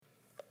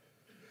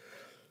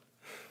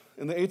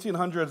In the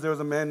 1800s, there was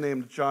a man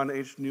named John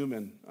H.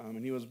 Newman,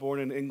 and he was born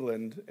in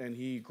England, and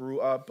he grew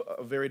up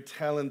a very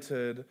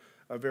talented,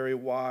 a very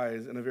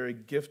wise, and a very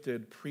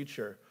gifted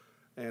preacher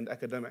and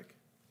academic.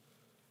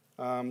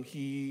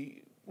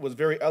 He was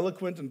very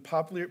eloquent and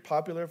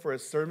popular for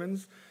his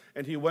sermons,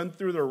 and he went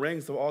through the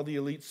ranks of all the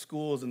elite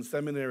schools and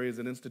seminaries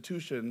and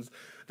institutions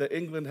that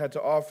England had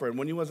to offer. And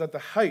when he was at the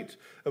height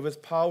of his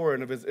power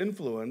and of his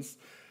influence,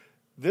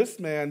 this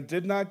man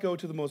did not go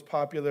to the most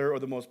popular or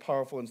the most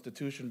powerful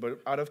institution,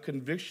 but out of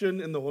conviction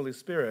in the Holy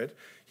Spirit,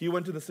 he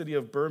went to the city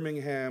of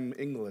Birmingham,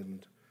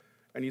 England,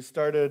 and he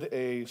started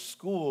a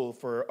school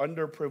for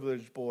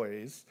underprivileged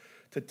boys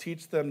to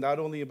teach them not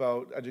only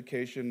about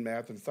education,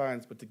 math, and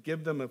science, but to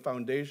give them a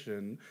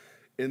foundation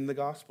in the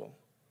gospel.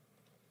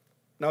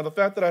 Now, the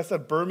fact that I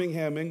said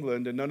Birmingham,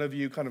 England, and none of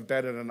you kind of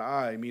batted an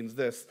eye means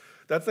this.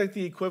 That's like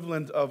the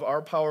equivalent of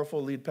our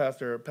powerful lead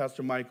pastor,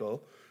 Pastor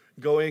Michael,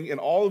 going in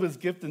all of his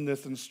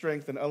giftedness and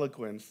strength and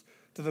eloquence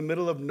to the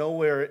middle of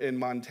nowhere in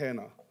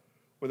Montana,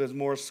 where there's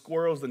more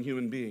squirrels than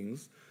human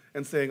beings,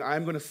 and saying,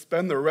 I'm going to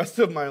spend the rest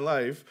of my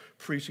life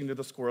preaching to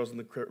the squirrels in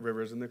the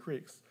rivers and the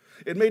creeks.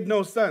 It made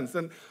no sense.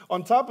 And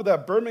on top of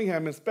that,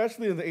 Birmingham,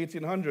 especially in the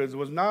 1800s,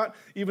 was not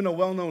even a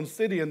well-known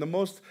city, and the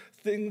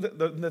thing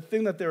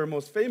that they were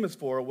most famous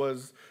for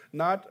was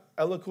not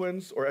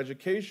eloquence or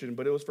education,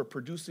 but it was for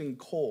producing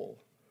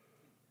coal.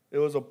 It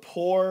was a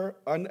poor,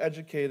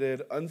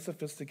 uneducated,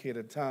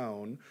 unsophisticated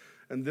town,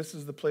 and this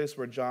is the place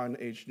where John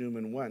H.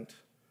 Newman went.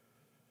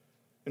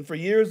 And for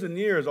years and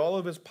years, all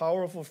of his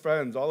powerful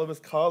friends, all of his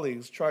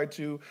colleagues tried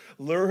to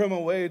lure him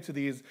away to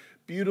these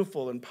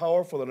beautiful and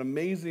powerful and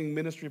amazing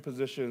ministry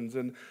positions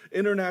in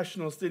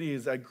international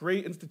cities, at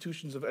great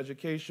institutions of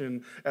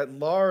education, at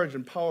large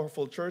and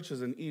powerful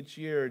churches. And each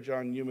year,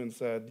 John Newman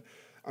said,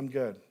 I'm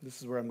good.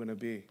 This is where I'm going to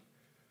be.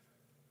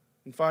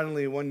 And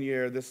finally, one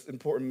year, this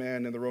important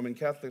man in the Roman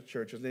Catholic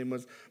Church, his name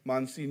was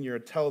Monsignor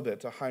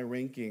Talbot, a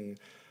high-ranking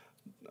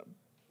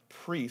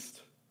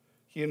priest.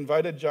 He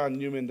invited John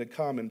Newman to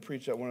come and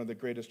preach at one of the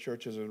greatest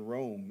churches in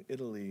Rome,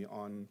 Italy,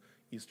 on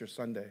Easter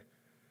Sunday.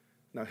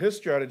 Now, his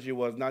strategy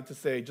was not to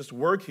say, just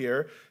work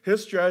here.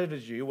 His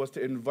strategy was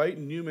to invite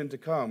Newman to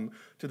come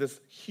to this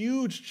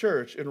huge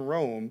church in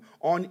Rome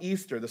on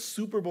Easter, the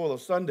Super Bowl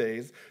of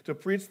Sundays, to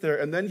preach there.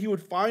 And then he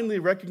would finally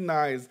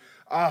recognize,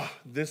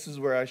 this is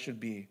where I should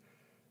be.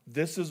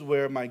 This is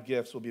where my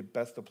gifts will be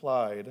best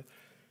applied.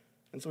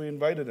 And so he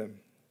invited him.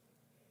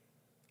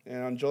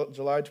 And on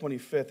July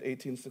 25th,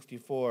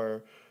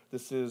 1864,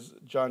 this is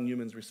John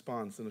Newman's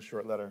response in a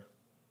short letter.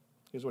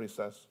 Here's what he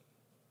says.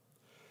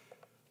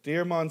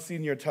 Dear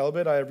Monsignor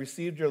Talbot, I have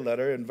received your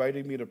letter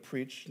inviting me to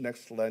preach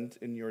next Lent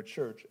in your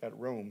church at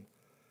Rome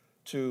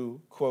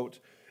to, quote,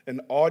 an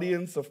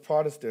audience of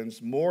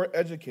Protestants more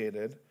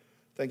educated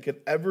than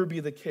could ever be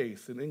the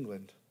case in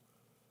England.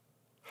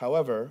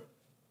 However,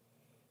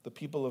 the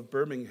people of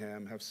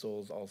Birmingham have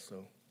souls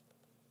also.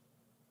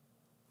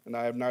 And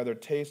I have neither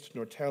taste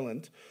nor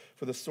talent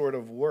for the sort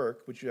of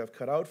work which you have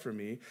cut out for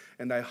me,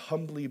 and I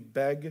humbly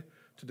beg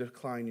to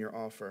decline your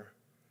offer.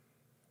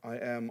 I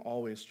am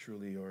always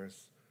truly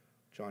yours,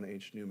 John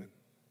H. Newman.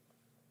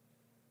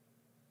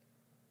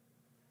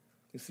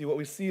 You see, what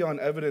we see on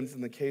evidence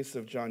in the case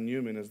of John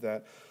Newman is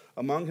that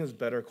among his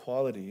better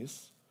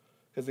qualities,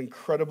 his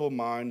incredible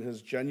mind,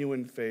 his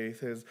genuine faith,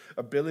 his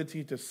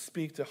ability to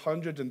speak to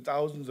hundreds and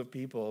thousands of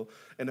people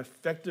and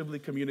effectively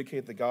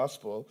communicate the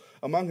gospel,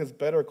 among his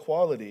better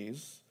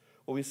qualities,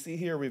 what we see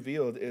here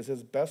revealed is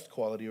his best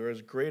quality or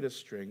his greatest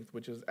strength,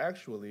 which is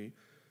actually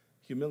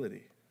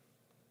humility.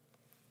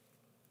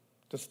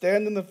 To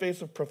stand in the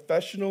face of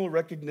professional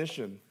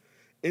recognition,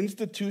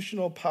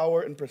 institutional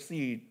power and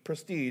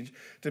prestige,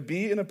 to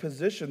be in a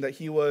position that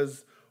he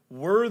was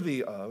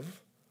worthy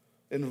of,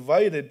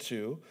 invited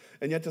to,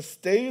 and yet to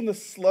stay in the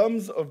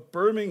slums of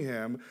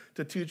Birmingham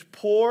to teach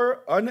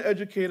poor,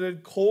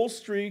 uneducated,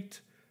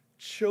 coal-streaked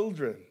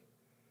children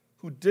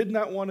who did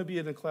not want to be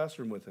in a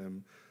classroom with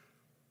him,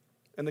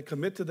 and to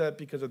commit to that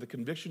because of the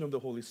conviction of the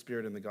Holy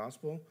Spirit in the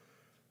gospel,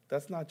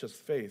 that's not just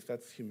faith,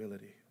 that's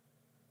humility.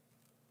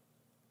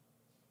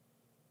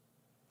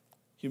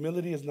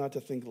 Humility is not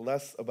to think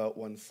less about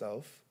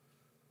oneself,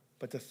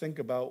 but to think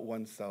about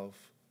oneself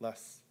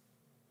less.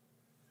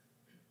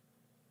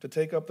 To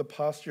take up the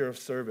posture of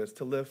service,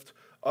 to lift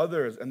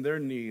others and their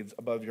needs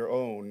above your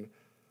own.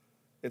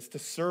 It's to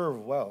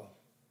serve well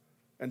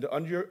and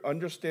to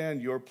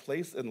understand your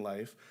place in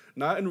life,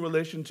 not in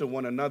relation to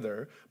one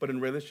another, but in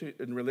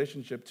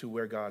relationship to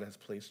where God has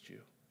placed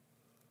you.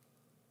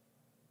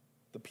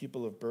 The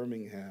people of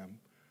Birmingham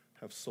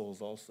have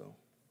souls also.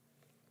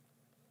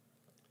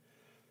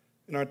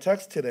 In our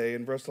text today,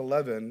 in verse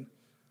 11,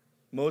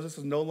 Moses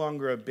is no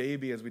longer a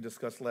baby, as we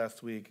discussed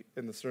last week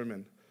in the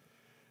sermon.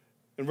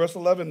 In verse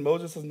 11,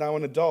 Moses is now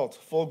an adult,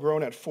 full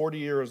grown at 40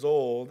 years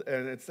old,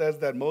 and it says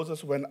that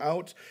Moses went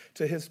out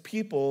to his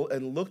people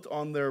and looked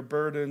on their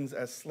burdens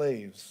as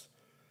slaves,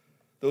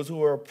 those who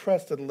were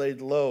oppressed and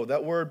laid low.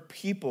 That word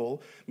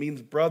people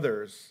means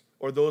brothers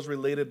or those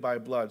related by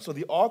blood. So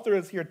the author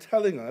is here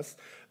telling us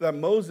that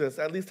Moses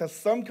at least has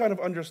some kind of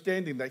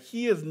understanding that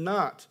he is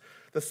not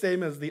the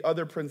same as the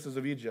other princes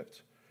of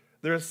Egypt.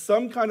 There is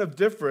some kind of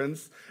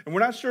difference, and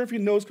we're not sure if he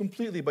knows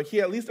completely, but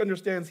he at least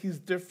understands he's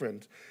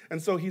different.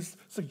 And so he's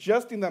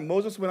suggesting that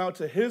Moses went out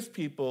to his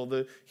people,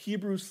 the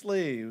Hebrew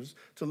slaves,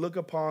 to look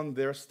upon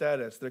their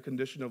status, their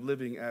condition of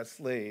living as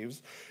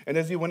slaves. And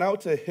as he went out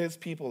to his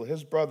people,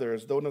 his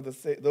brothers,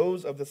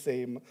 those of the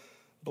same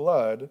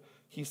blood,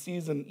 he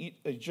sees an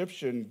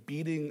Egyptian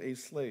beating a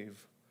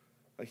slave,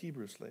 a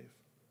Hebrew slave.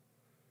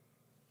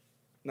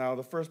 Now,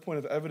 the first point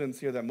of evidence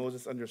here that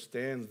Moses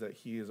understands that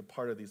he is a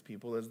part of these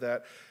people is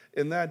that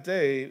in that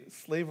day,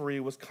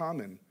 slavery was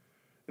common.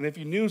 And if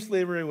you knew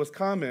slavery was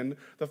common,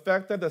 the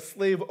fact that the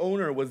slave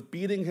owner was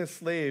beating his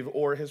slave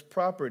or his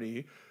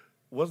property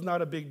was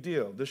not a big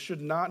deal. This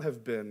should not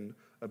have been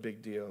a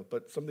big deal,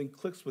 but something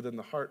clicks within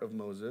the heart of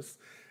Moses.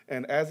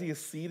 And as he is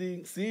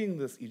seeing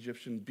this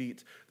Egyptian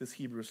beat this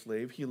Hebrew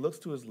slave, he looks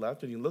to his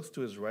left and he looks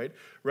to his right,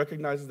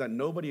 recognizes that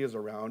nobody is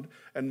around,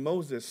 and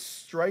Moses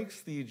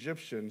strikes the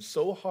Egyptian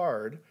so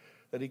hard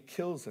that he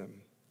kills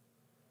him.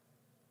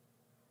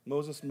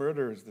 Moses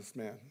murders this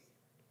man.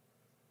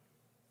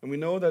 And we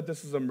know that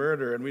this is a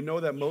murder, and we know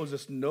that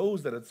Moses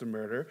knows that it's a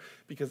murder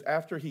because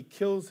after he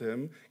kills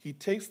him, he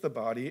takes the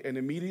body and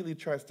immediately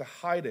tries to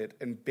hide it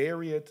and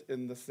bury it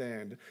in the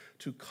sand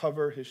to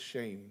cover his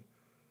shame,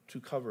 to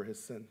cover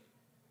his sin.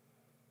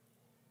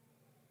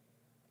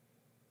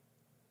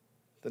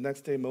 The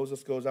next day,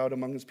 Moses goes out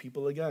among his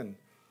people again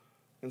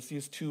and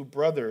sees two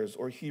brothers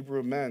or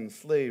Hebrew men,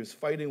 slaves,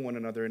 fighting one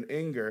another in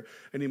anger.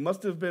 And he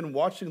must have been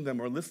watching them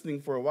or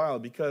listening for a while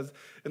because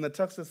in the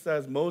text it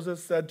says,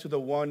 Moses said to the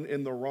one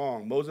in the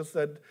wrong, Moses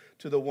said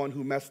to the one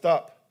who messed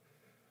up,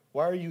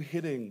 "Why are you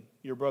hitting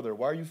your brother?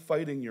 Why are you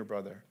fighting your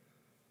brother?"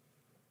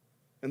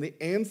 And the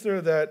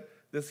answer that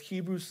this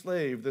Hebrew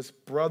slave, this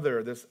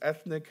brother, this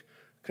ethnic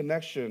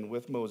connection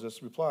with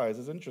Moses replies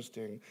is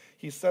interesting.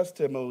 He says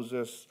to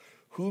Moses,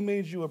 "Who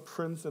made you a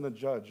prince and a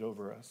judge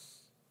over us?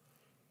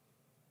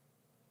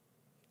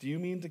 Do you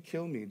mean to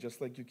kill me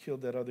just like you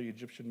killed that other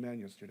Egyptian man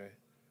yesterday?"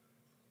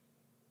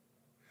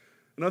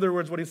 In other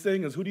words, what he's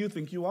saying is, who do you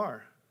think you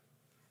are?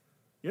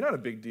 You're not a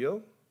big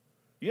deal.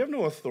 You have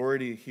no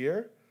authority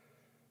here.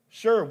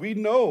 Sure, we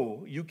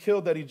know you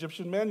killed that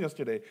Egyptian man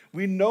yesterday.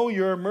 We know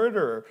you're a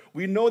murderer.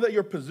 We know that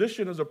your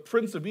position as a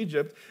prince of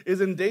Egypt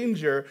is in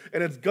danger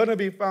and it's going to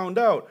be found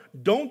out.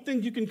 Don't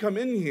think you can come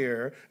in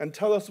here and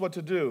tell us what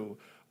to do.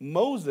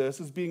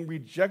 Moses is being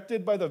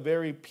rejected by the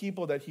very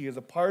people that he is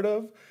a part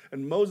of,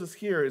 and Moses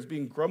here is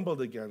being grumbled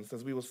against,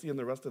 as we will see in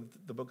the rest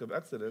of the book of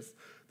Exodus.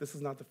 This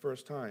is not the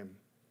first time.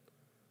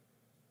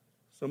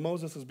 So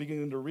Moses is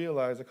beginning to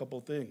realize a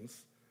couple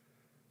things.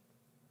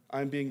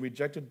 I'm being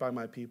rejected by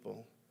my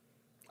people.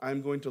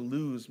 I'm going to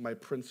lose my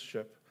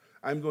princeship.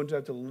 I'm going to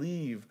have to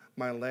leave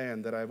my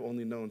land that I've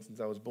only known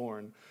since I was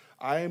born.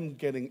 I'm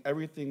getting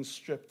everything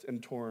stripped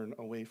and torn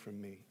away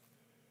from me.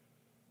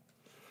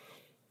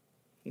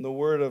 And the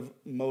word of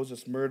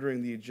Moses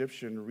murdering the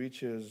Egyptian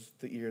reaches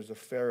the ears of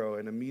Pharaoh,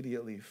 and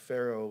immediately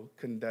Pharaoh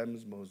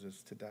condemns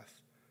Moses to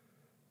death,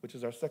 which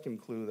is our second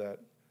clue that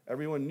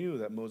everyone knew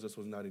that Moses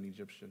was not an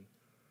Egyptian.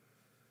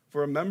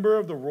 For a member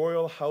of the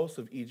royal house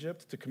of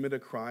Egypt to commit a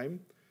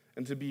crime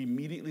and to be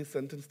immediately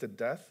sentenced to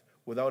death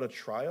without a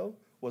trial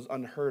was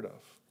unheard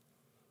of.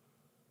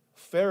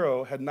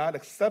 Pharaoh had not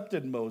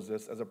accepted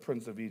Moses as a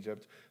prince of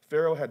Egypt.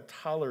 Pharaoh had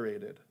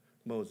tolerated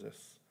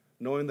Moses,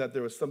 knowing that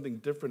there was something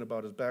different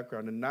about his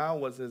background, and now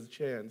was his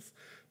chance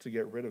to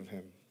get rid of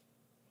him.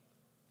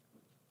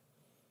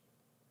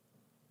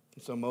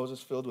 And so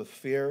Moses, filled with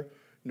fear,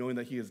 knowing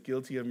that he is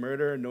guilty of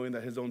murder, knowing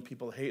that his own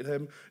people hate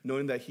him,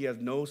 knowing that he has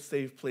no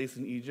safe place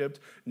in Egypt,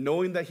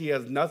 knowing that he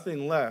has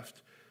nothing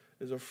left,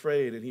 is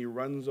afraid, and he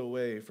runs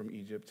away from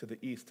Egypt to the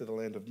east, to the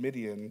land of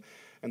Midian.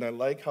 And I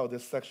like how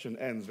this section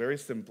ends very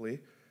simply.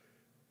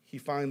 He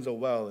finds a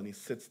well, and he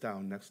sits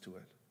down next to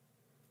it.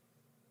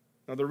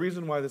 Now, the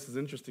reason why this is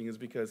interesting is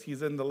because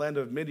he's in the land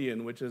of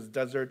Midian, which is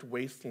desert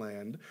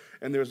wasteland,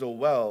 and there's a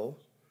well,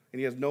 and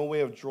he has no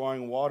way of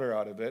drawing water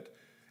out of it.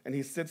 And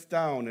he sits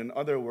down, in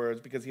other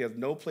words, because he has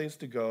no place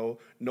to go,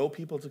 no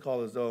people to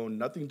call his own,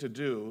 nothing to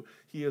do.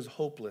 He is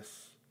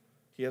hopeless.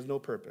 He has no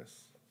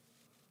purpose.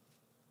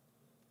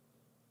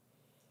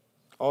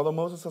 Although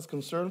Moses has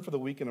concern for the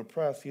weak and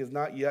oppressed, he is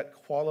not yet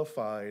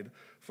qualified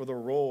for the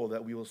role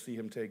that we will see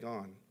him take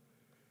on.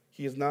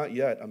 He is not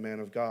yet a man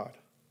of God.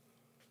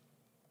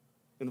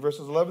 In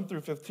verses 11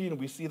 through 15,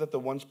 we see that the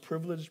once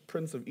privileged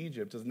prince of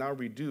Egypt is now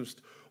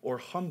reduced or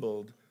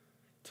humbled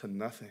to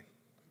nothing.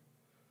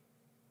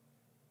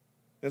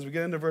 As we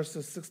get into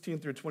verses 16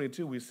 through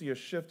 22, we see a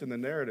shift in the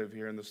narrative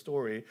here in the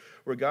story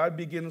where God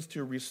begins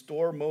to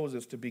restore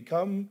Moses to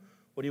become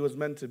what he was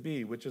meant to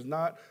be, which is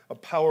not a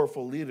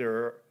powerful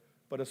leader,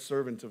 but a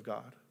servant of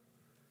God.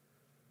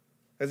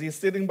 As he's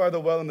sitting by the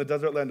well in the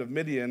desert land of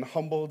Midian,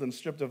 humbled and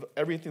stripped of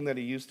everything that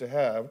he used to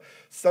have,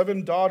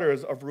 7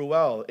 daughters of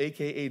Reuel,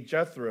 a.k.a.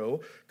 Jethro,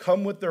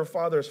 come with their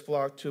father's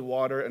flock to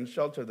water and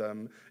shelter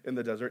them in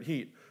the desert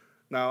heat.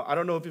 Now, I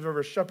don't know if you've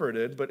ever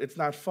shepherded, but it's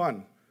not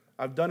fun.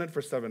 I've done it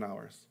for 7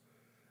 hours.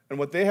 And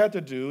what they had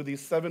to do,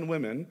 these 7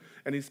 women,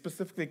 and he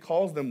specifically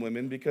calls them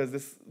women because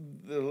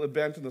the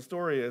event in the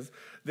story is,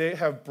 they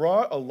have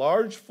brought a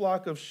large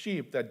flock of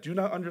sheep that do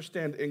not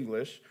understand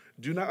English,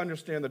 do not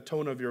understand the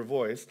tone of your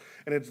voice,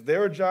 and it's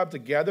their job to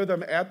gather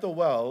them at the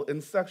well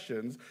in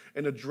sections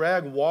and to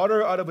drag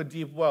water out of a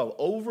deep well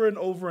over and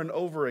over and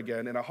over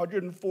again in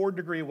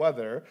 104-degree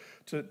weather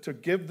to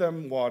give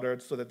them water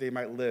so that they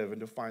might live and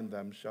to find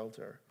them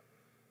shelter.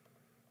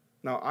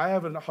 Now, I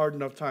have a hard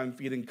enough time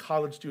feeding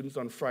college students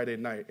on Friday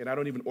night, and I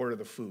don't even order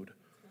the food.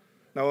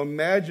 Now,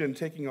 imagine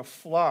taking a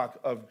flock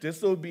of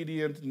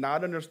disobedient,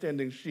 not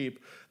understanding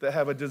sheep that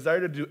have a desire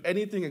to do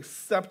anything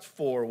except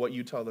for what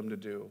you tell them to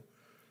do.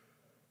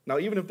 Now,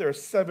 even if there are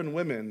 7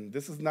 women,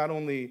 this is not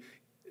only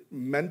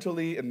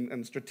mentally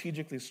and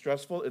strategically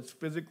stressful, it's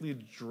physically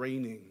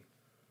draining.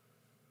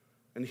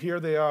 And here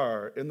they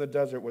are in the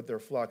desert with their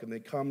flock, and they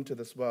come to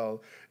this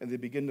well, and they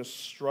begin to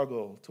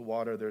struggle to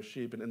water their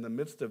sheep. And in the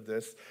midst of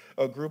this,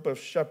 a group of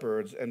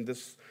shepherds, and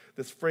this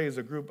phrase,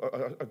 a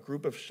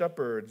group of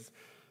shepherds,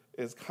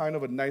 is kind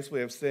of a nice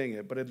way of saying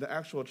it. But in the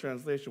actual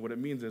translation, what it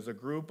means is a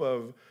group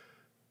of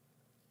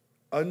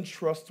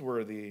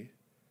untrustworthy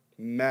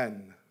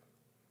men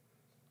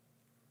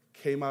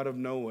came out of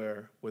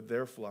nowhere with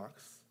their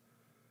flocks.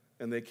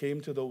 And they came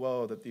to the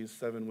well that these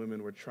 7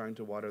 women were trying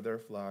to water their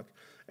flock,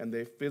 and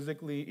they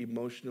physically,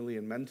 emotionally,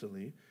 and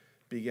mentally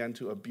began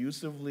to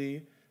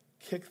abusively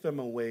kick them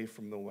away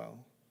from the well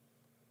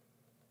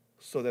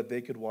so that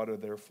they could water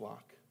their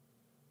flock.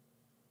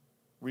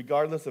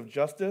 Regardless of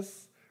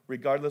justice,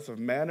 regardless of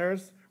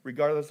manners,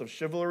 regardless of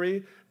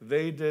chivalry,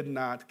 they did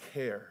not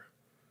care.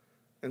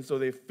 And so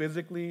they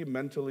physically,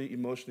 mentally,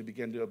 emotionally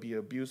began to be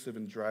abusive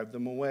and drive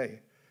them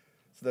away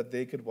so that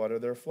they could water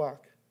their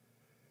flock.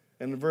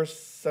 In verse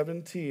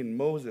 17,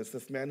 Moses,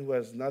 this man who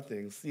has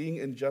nothing, seeing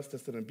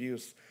injustice and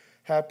abuse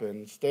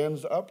happen,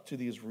 stands up to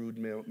these rude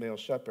male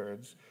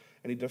shepherds,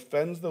 and he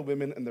defends the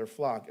women and their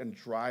flock and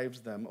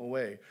drives them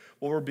away.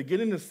 What we're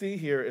beginning to see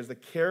here is the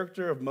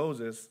character of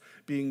Moses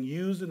being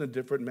used in a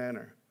different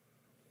manner.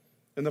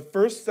 In the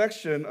first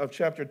section of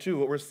chapter 2,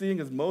 what we're seeing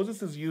is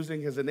Moses is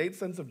using his innate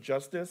sense of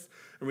justice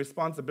and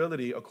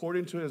responsibility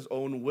according to his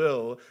own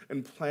will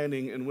and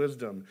planning and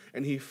wisdom,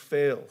 and he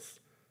fails.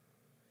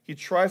 He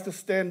tries to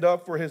stand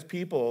up for his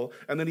people,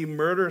 and then he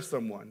murders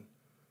someone.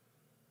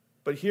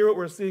 But here what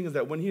we're seeing is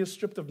that when he is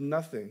stripped of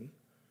nothing,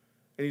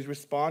 and he's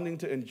responding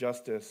to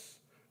injustice,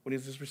 when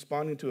he's just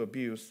responding to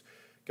abuse,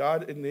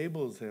 God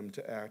enables him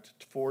to act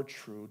for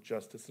true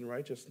justice and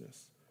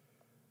righteousness.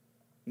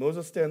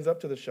 Moses stands up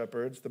to the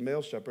shepherds, the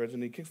male shepherds,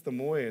 and he kicks them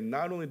away. And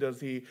not only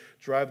does he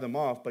drive them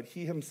off, but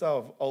he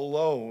himself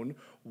alone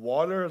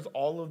waters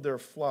all of their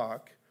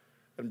flock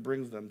and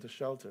brings them to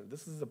shelter.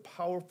 This is a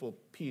powerful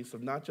piece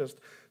of not just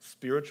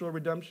spiritual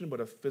redemption, but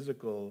of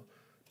physical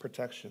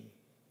protection.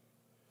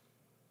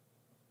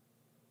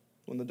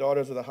 When the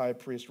daughters of the high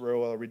priest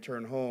Reuel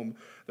return home,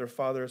 their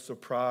father is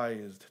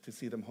surprised to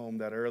see them home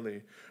that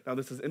early. Now,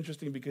 this is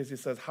interesting because he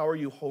says, "How are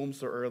you home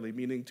so early?"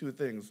 Meaning 2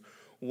 things.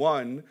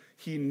 1,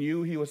 he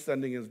knew he was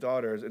sending his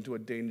daughters into a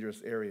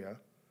dangerous area.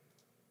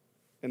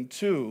 And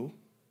 2,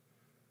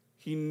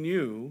 he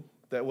knew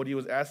that what he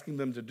was asking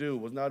them to do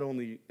was not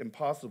only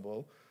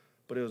impossible,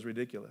 but it was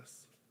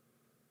ridiculous.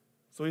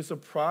 So he's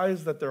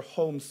surprised that they're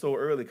home so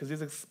early because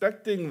he's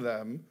expecting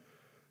them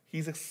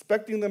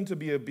to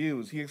be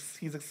abused.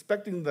 He's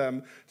expecting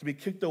them to be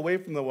kicked away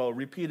from the well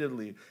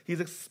repeatedly. He's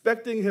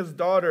expecting his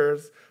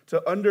daughters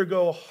to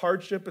undergo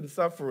hardship and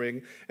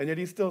suffering, and yet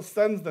he still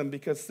sends them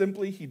because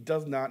simply he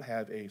does not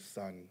have a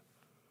son.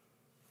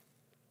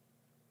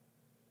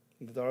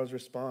 And the daughters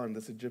respond,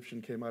 "This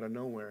Egyptian came out of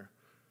nowhere."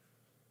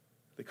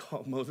 They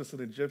call Moses an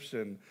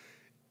Egyptian,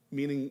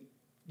 meaning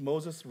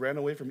Moses ran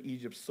away from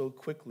Egypt so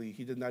quickly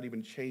he did not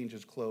even change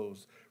his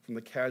clothes from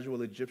the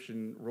casual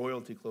Egyptian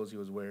royalty clothes he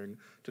was wearing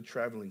to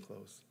traveling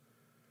clothes.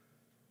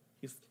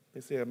 They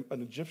say an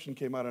Egyptian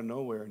came out of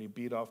nowhere and he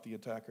beat off the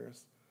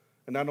attackers.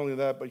 And not only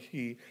that, but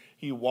he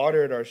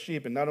watered our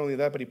sheep. And not only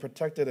that, but he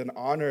protected and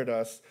honored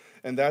us.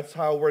 And that's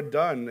how we're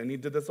done. And he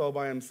did this all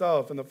by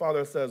himself. And the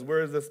father says, "Where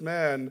is this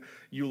man?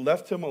 You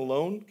left him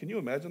alone?" Can you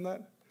imagine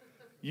that?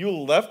 You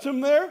left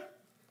him there?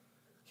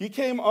 He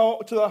came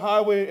out to the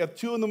highway at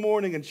 2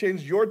 a.m. and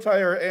changed your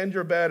tire and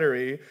your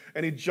battery,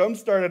 and he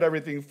jump-started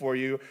everything for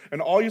you,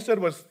 and all you said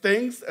was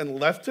thanks and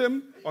left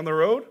him on the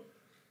road?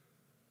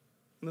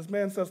 And this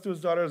man says to his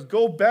daughters,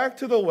 "Go back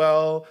to the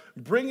well,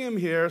 bring him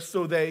here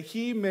so that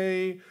he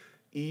may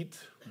eat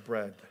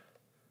bread."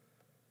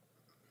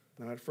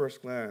 Now, at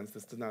first glance,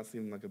 this does not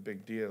seem like a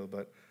big deal,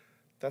 but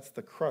that's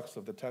the crux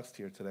of the text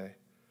here today.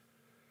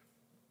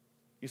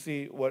 You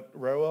see, what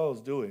Reuel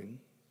is doing,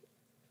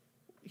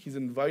 he's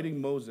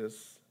inviting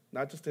Moses,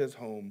 not just to his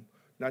home,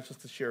 not just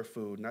to share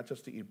food, not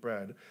just to eat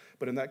bread,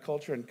 but in that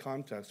culture and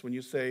context, when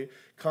you say,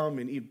 "Come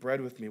and eat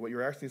bread with me," what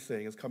you're actually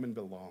saying is come and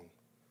belong.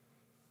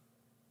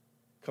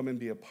 Come and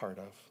be a part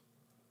of.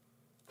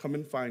 Come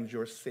and find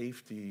your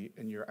safety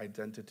and your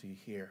identity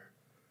here.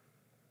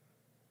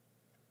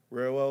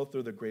 Reuel,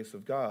 through the grace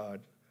of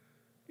God,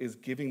 is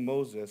giving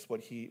Moses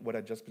what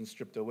had just been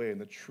stripped away in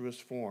the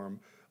truest form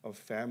of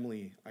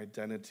family,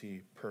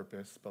 identity,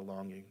 purpose,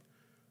 belonging.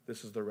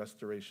 This is the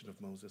restoration of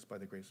Moses by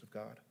the grace of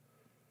God.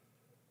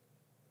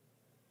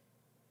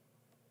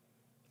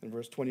 And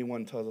verse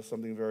 21 tells us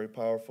something very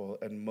powerful.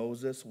 And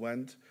Moses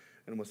went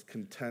and was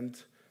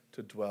content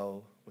to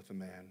dwell with a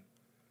man.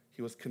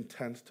 He was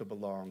content to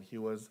belong. He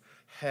was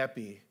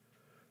happy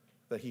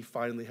that he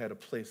finally had a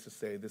place to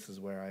say, this is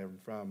where I am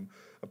from.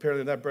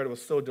 Apparently that bread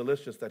was so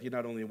delicious that he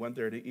not only went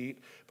there to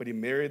eat, but he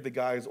married the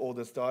guy's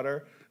oldest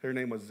daughter. Her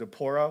name was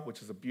Zipporah,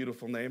 which is a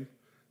beautiful name.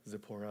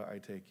 Zipporah, I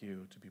take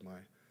you to be my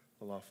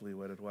lawfully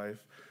wedded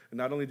wife. And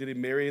not only did he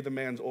marry the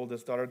man's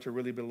oldest daughter to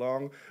really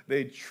belong,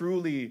 they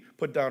truly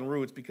put down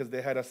roots because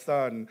they had a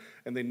son,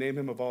 and they named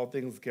him of all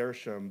things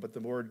Gershom. But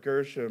the word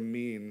Gershom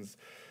means,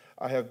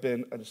 I have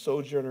been a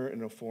sojourner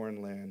in a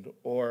foreign land,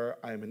 or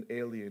I am an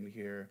alien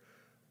here,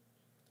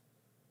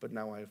 but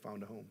now I have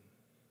found a home.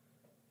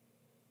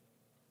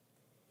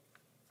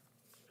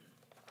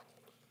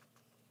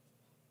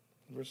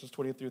 In verses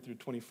 23 through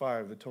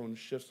 25, the tone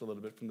shifts a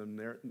little bit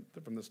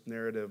from this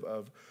narrative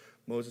of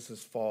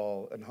Moses'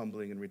 fall and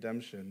humbling and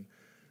redemption.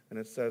 And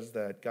it says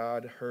that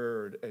God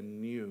heard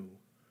and knew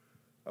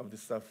of the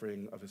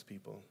suffering of his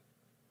people.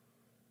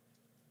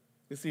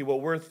 You see,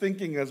 what we're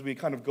thinking as we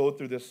kind of go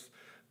through this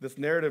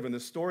narrative and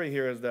this story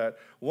here is that,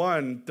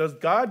 one, does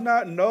God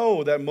not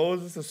know that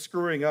Moses is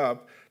screwing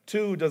up?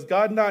 Two, does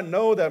God not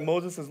know that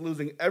Moses is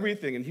losing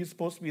everything and he's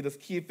supposed to be this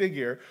key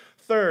figure?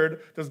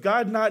 Third, does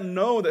God not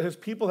know that his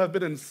people have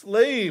been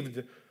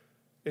enslaved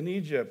in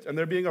Egypt and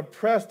they're being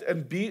oppressed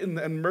and beaten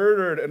and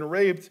murdered and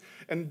raped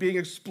and being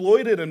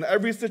exploited in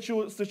every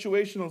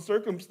situational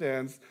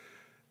circumstance?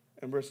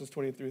 And verses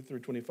 23 through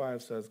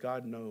 25 says,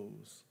 God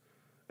knows.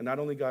 And not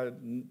only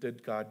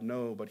did God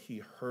know, but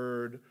he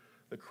heard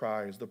the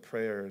cries, the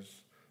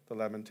prayers, the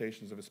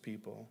lamentations of his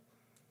people.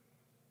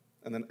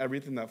 And then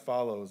everything that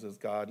follows is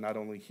God not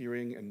only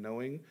hearing and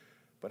knowing,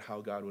 but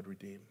how God would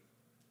redeem,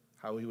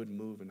 how he would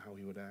move and how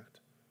he would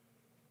act.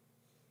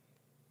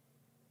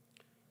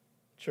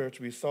 Church,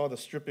 we saw the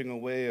stripping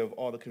away of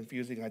all the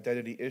confusing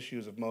identity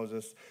issues of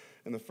Moses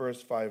in the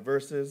first 5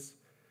 verses.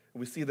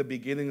 We see the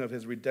beginning of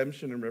his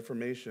redemption and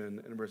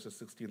reformation in verses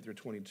 16 through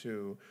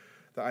 22.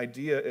 The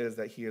idea is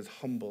that he is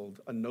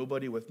humbled, a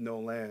nobody with no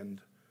land.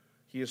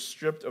 He is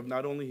stripped of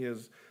not only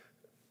his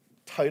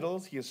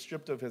titles, he is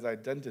stripped of his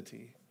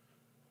identity.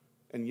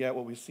 And yet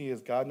what we see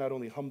is God not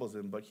only humbles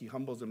him, but he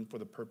humbles him for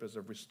the purpose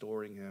of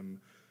restoring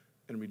him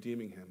and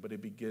redeeming him. But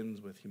it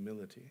begins with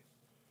humility.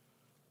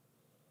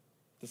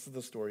 This is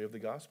the story of the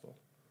gospel.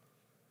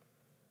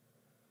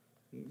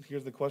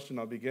 Here's the question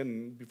I'll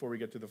begin before we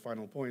get to the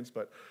final points,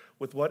 but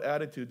with what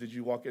attitude did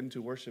you walk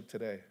into worship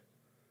today?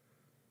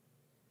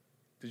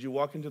 Did you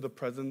walk into the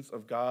presence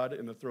of God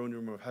in the throne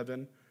room of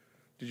heaven?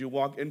 Did you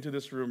walk into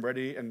this room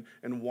ready and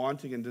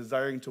wanting and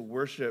desiring to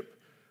worship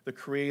the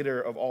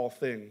creator of all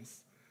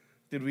things?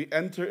 Did we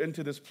enter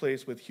into this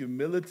place with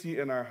humility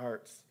in our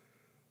hearts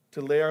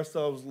to lay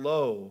ourselves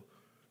low,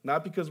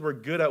 not because we're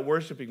good at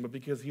worshiping, but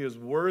because he is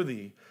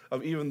worthy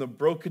of even the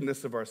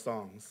brokenness of our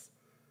songs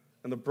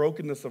and the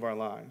brokenness of our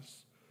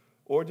lives?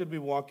 Or did we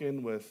walk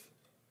in with,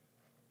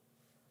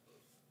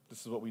 this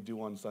is what we do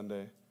on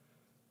Sunday?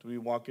 Do we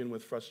walk in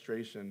with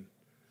frustration?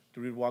 Do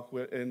we walk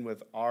in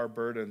with our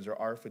burdens or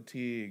our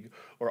fatigue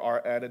or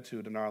our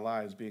attitude in our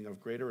lives being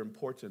of greater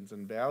importance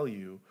and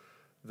value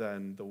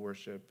than the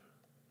worship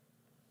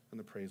and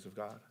the praise of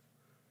God?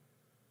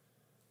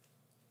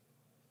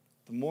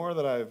 The more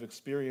that I've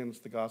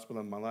experienced the gospel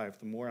in my life,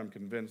 the more I'm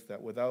convinced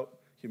that without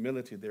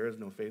humility, there is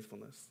no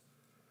faithfulness.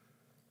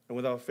 And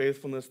without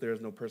faithfulness, there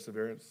is no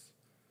perseverance.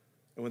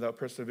 And without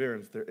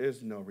perseverance, there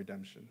is no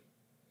redemption.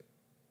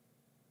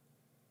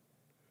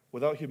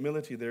 Without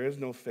humility, there is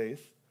no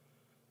faith.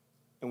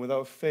 And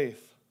without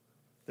faith,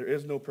 there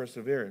is no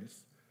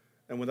perseverance.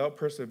 And without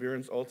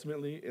perseverance,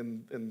 ultimately,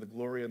 in the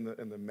glory and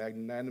the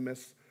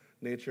magnanimous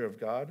nature of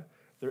God,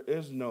 there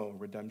is no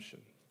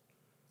redemption.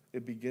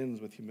 It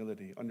begins with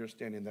humility,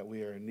 understanding that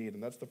we are in need.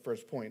 And that's the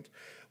first point.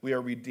 We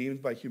are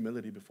redeemed by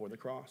humility before the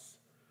cross.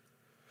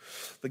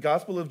 The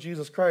gospel of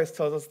Jesus Christ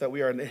tells us that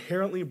we are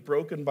inherently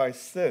broken by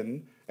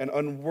sin and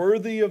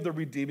unworthy of the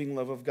redeeming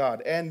love of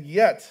God. And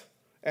yet,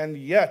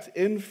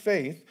 in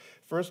faith,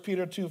 1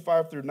 Peter 2,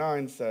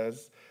 5-9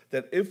 says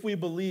that if we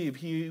believe,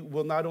 he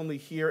will not only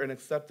hear and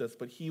accept us,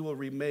 but he will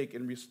remake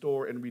and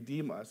restore and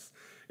redeem us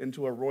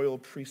into a royal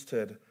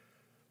priesthood,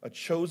 a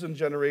chosen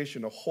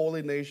generation, a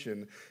holy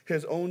nation,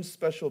 his own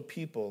special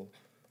people,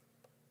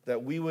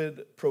 that we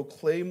would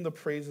proclaim the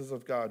praises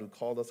of God who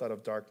called us out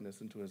of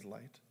darkness into his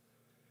light.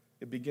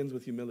 It begins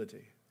with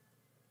humility.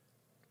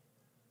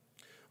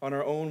 On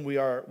our own, we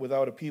are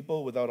without a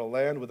people, without a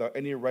land, without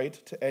any right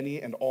to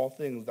any and all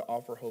things that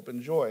offer hope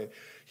and joy.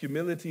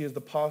 Humility is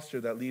the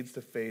posture that leads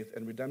to faith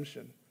and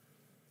redemption.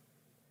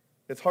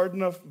 It's hard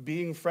enough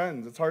being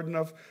friends. It's hard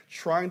enough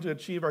trying to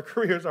achieve our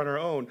careers on our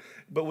own.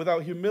 But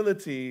without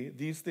humility,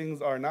 these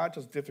things are not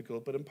just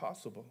difficult, but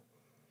impossible.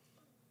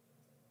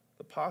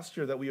 The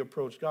posture that we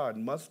approach God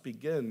must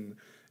begin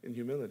in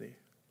humility.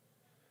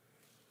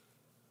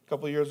 A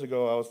couple of years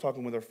ago, I was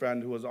talking with a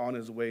friend who was on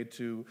his way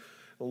to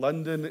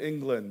London,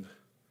 England.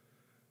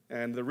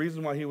 And the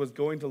reason why he was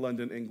going to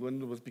London,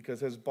 England, was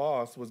because his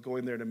boss was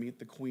going there to meet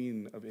the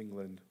Queen of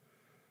England.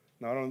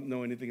 Now, I don't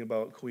know anything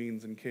about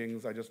queens and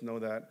kings. I just know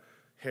that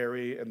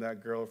Harry and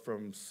that girl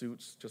from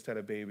Suits just had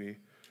a baby.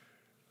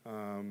 I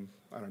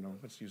don't know.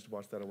 I just used to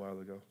watch that a while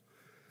ago.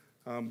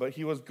 But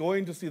he was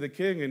going to see the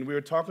king, and we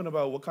were talking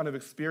about what kind of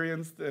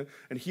experience,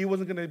 and he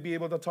wasn't going to be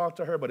able to talk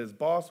to her, but his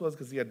boss was,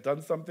 because he had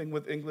done something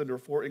with England or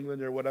for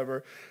England or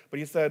whatever. But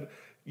he said,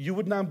 you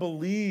would not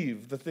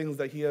believe the things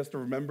that he has to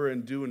remember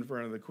and do in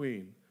front of the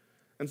queen.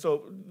 And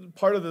so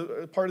part of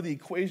the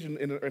equation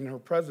in her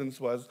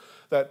presence was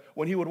that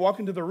when he would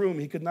walk into the room,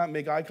 he could not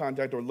make eye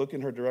contact or look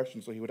in her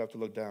direction, so he would have to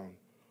look down.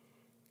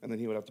 And then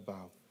he would have to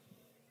bow.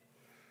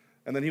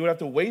 And then he would have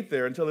to wait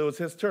there until it was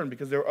his turn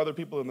because there were other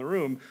people in the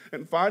room.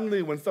 And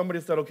finally, when somebody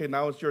said, okay,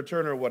 now it's your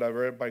turn or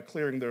whatever, by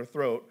clearing their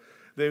throat,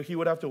 he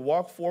would have to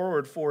walk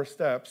forward 4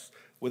 steps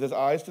with his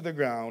eyes to the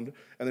ground,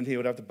 and then he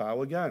would have to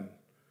bow again.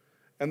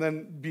 And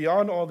then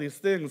beyond all these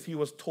things, he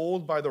was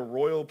told by the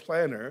royal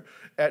planner,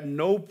 at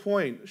no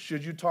point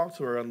should you talk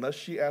to her unless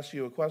she asks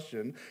you a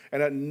question,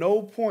 and at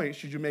no point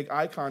should you make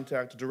eye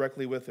contact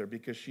directly with her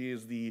because she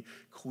is the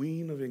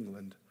Queen of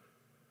England.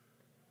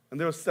 And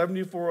there were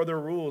 74 other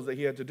rules that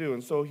he had to do.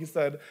 And so he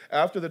said,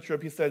 after the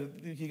trip,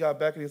 he got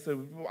back and he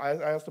said, I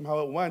asked him how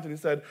it went. And he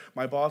said,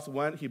 my boss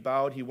went, he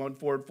bowed, he went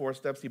forward 4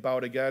 steps, he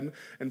bowed again.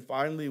 And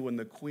finally, when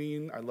the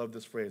queen, I love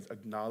this phrase,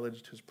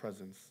 acknowledged his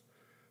presence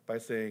by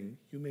saying,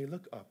 you may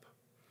look up.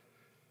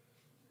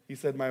 He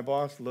said, my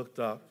boss looked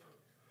up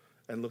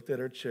and looked at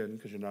her chin,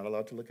 because you're not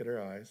allowed to look at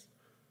her eyes.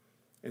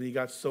 And he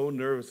got so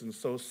nervous and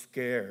so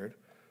scared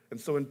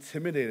and so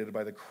intimidated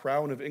by the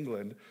crown of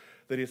England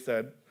that he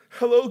said,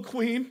 hello,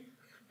 Queen.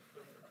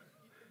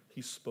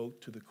 He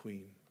spoke to the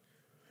Queen.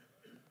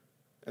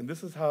 And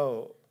this is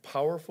how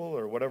powerful,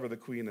 or whatever the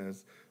Queen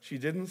is. She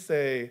didn't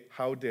say,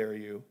 how dare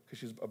you, because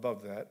she's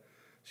above that.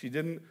 She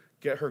didn't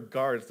get her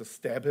guards to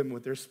stab him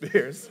with their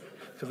spears,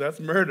 because that's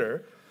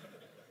murder.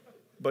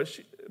 But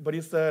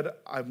he said,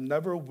 I've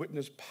never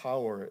witnessed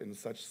power in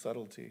such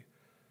subtlety.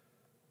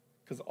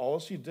 Because all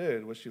she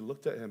did was she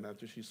looked at him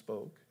after he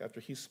spoke,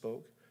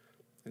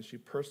 and she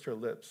pursed her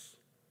lips.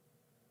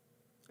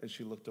 And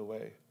she looked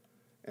away.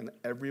 And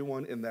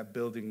everyone in that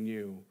building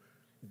knew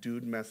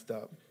dude messed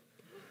up.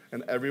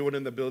 And everyone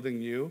in the building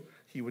knew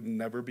he would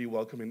never be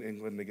welcome in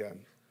England again.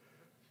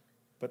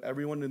 But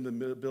everyone in the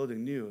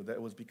building knew that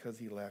it was because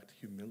he lacked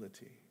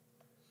humility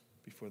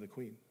before the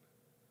queen.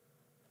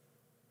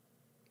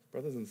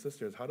 Brothers and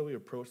sisters, how do we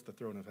approach the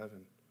throne of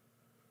heaven?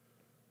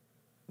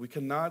 We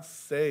cannot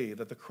say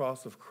that the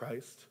cross of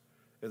Christ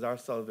is our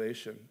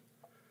salvation.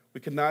 We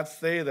cannot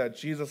say that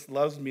Jesus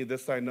loves me,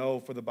 this I know,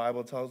 for the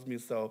Bible tells me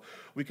so.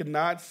 We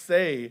cannot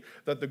say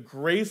that the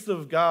grace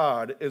of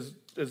God is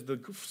the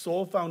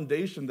sole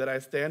foundation that I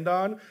stand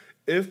on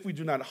if we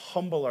do not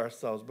humble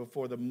ourselves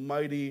before the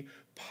mighty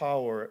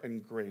power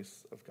and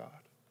grace of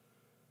God.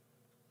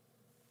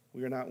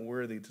 We are not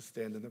worthy to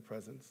stand in the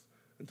presence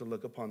and to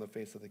look upon the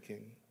face of the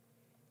King.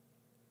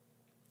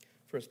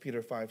 1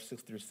 Peter 5,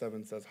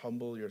 6-7 says,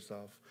 humble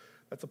yourself.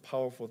 That's a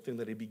powerful thing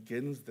that he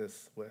begins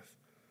this with.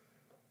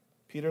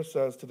 Peter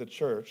says to the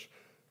church,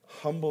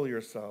 humble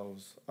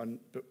yourselves,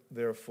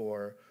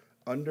 therefore,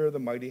 under the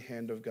mighty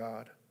hand of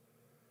God,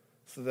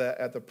 so that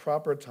at the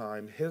proper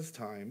time, his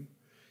time,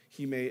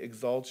 he may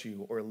exalt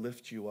you or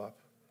lift you up.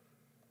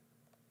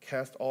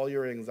 Cast all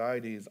your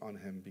anxieties on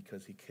him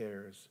because he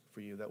cares for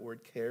you. That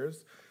word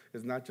cares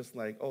is not just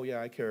like, oh yeah,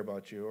 I care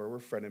about you, or we're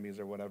frenemies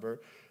or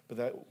whatever, but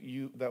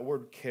that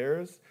word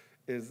cares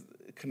is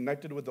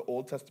connected with the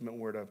Old Testament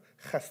word of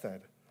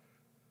chesed.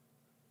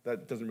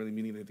 That doesn't really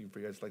mean anything for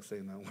you. I just like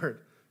saying that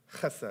word.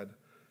 Chesed,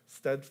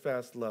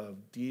 steadfast love,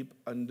 deep,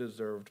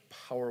 undeserved,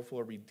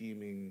 powerful,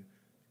 redeeming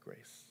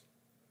grace.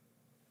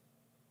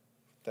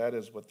 That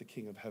is what the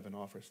King of Heaven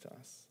offers to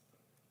us.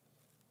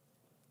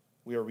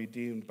 We are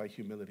redeemed by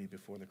humility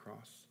before the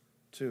cross.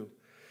 2,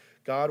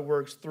 God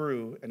works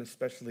through and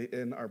especially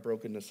in our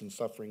brokenness and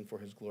suffering for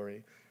his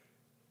glory.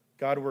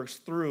 God works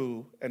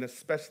through and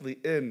especially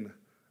in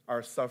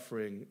our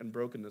suffering and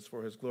brokenness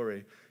for his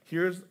glory.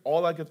 Here's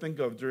all I could think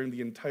of during the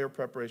entire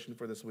preparation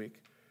for this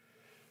week.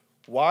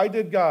 Why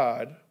did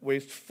God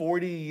waste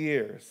 40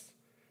 years?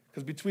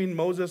 Because between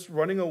Moses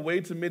running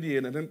away to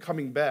Midian and him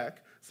coming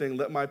back, saying,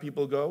 let my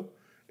people go,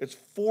 it's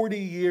 40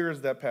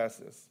 years that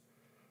passes.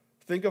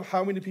 Think of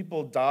how many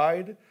people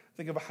died.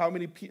 Think of how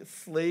many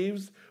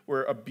slaves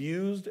were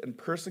abused and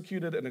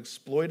persecuted and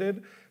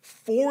exploited.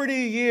 40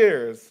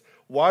 years.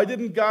 Why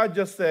didn't God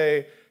just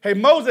say, hey,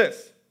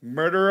 Moses,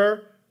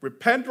 murderer,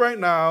 repent right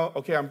now.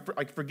 Okay,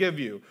 I forgive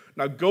you.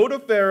 Now go to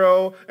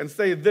Pharaoh and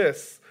say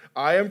this.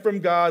 I am from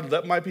God.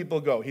 Let my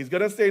people go. He's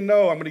going to say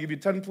no. I'm going to give you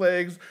 10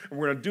 plagues, and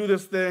we're going to do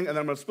this thing, and then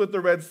I'm going to split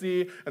the Red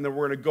Sea, and then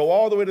we're going to go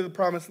all the way to the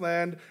promised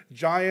land,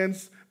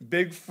 giants,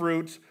 big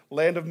fruit,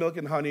 land of milk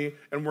and honey,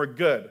 and we're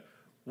good.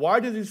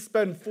 Why did he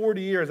spend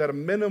 40 years at a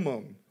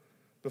minimum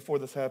before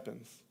this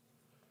happens.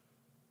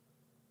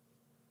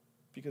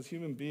 Because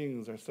human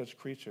beings are such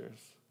creatures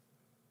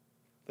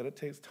that it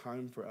takes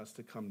time for us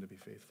to come to be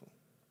faithful.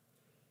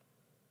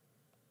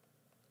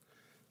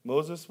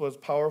 Moses was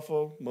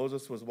powerful,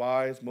 Moses was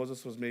wise,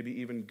 Moses was maybe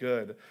even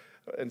good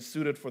and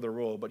suited for the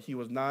role, but he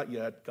was not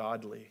yet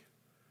godly.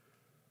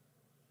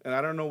 And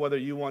I don't know whether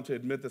you want to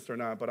admit this or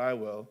not, but I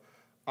will.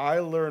 I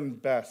learn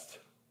best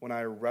when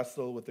I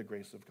wrestle with the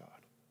grace of God.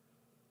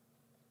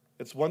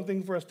 It's one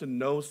thing for us to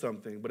know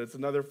something, but it's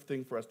another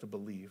thing for us to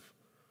believe.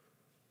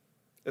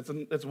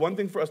 It's one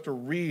thing for us to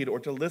read or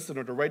to listen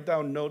or to write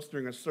down notes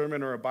during a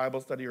sermon or a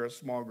Bible study or a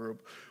small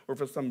group or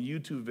for some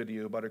YouTube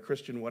video about a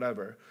Christian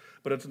whatever.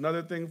 But it's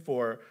another thing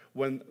for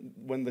when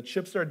the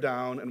chips are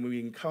down and we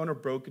encounter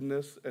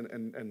brokenness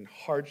and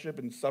hardship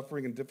and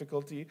suffering and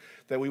difficulty,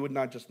 that we would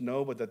not just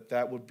know, but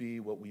that would be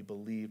what we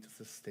believe to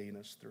sustain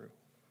us through.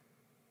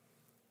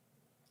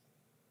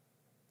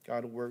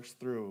 God works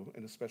through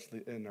and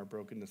especially in our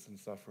brokenness and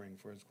suffering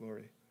for his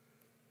glory.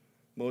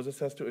 Moses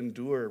has to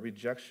endure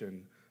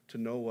rejection to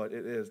know what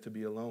it is to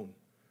be alone.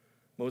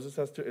 Moses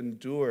has to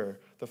endure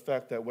the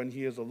fact that when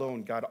he is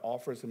alone, God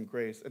offers him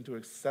grace and to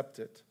accept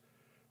it.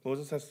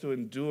 Moses has to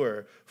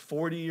endure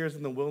 40 years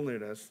in the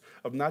wilderness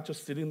of not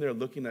just sitting there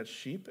looking at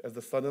sheep as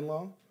the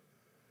son-in-law,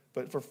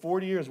 but for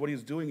 40 years what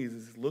he's doing is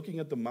he's looking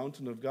at the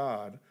mountain of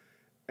God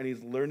and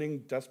he's learning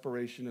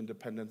desperation and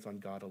dependence on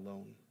God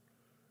alone.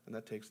 And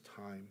that takes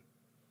time.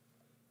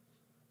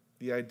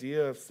 The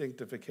idea of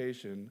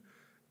sanctification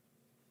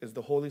is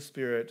the Holy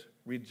Spirit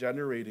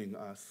regenerating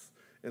us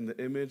in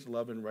the image,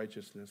 love, and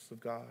righteousness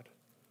of God.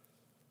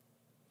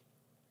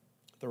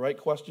 The right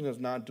question is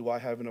not, do I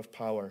have enough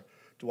power?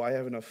 Do I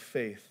have enough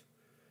faith?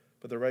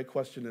 But the right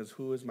question is,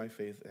 who is my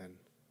faith in?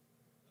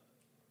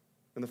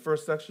 In the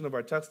first section of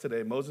our text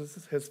today,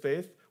 Moses, his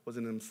faith was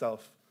in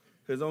himself,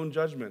 his own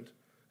judgment,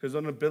 his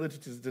own ability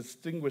to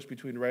distinguish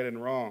between right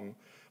and wrong.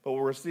 But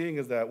what we're seeing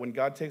is that when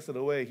God takes it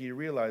away, he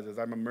realizes,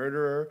 I'm a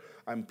murderer,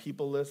 I'm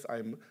peopleless,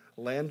 I'm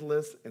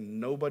landless, and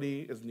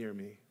nobody is near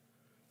me.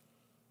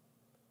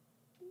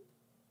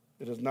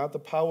 It is not the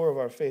power of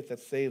our faith that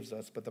saves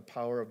us, but the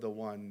power of the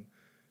one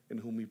in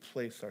whom we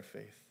place our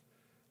faith.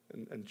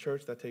 And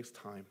church, that takes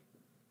time.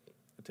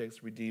 It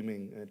takes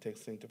redeeming, and it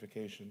takes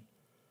sanctification.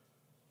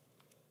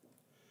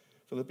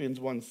 Philippians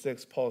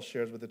 1:6, Paul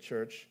shares with the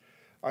church,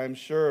 I am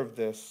sure of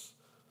this,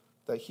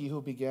 that he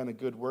who began a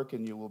good work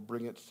in you will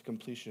bring it to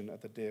completion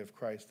at the day of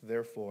Christ.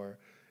 Therefore,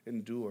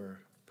 endure,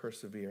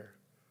 persevere.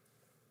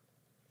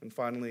 And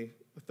finally,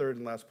 the third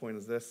and last point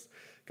is this.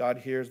 God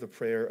hears the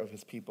prayer of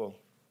his people.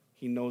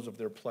 He knows of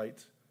their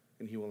plight,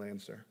 and he will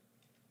answer.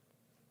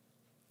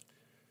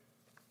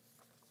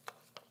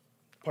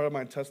 Part of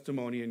my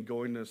testimony in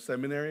going to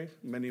seminary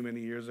many,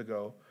 many years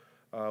ago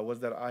was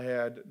that I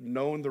had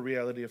known the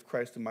reality of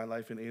Christ in my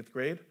life in 8th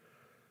grade,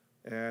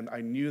 and I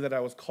knew that I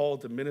was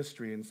called to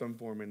ministry in some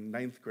form in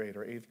 9th grade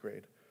or 8th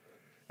grade.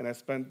 And I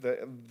spent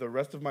the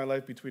rest of my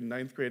life between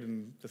 9th grade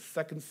and the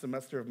second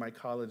semester of my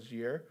college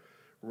year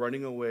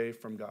running away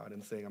from God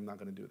and saying, I'm not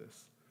going to do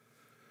this.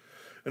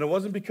 And it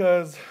wasn't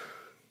because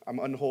I'm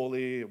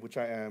unholy, which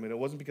I am, and it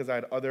wasn't because I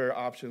had other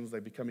options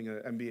like becoming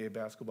an NBA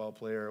basketball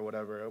player or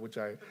whatever, which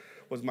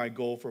was my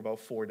goal for about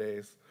 4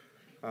 days.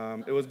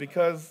 It was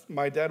because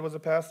my dad was a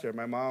pastor.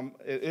 My mom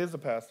is a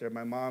pastor.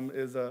 My mom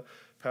is a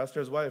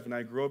pastor's wife, and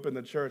I grew up in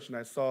the church, and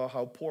I saw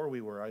how poor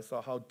we were. I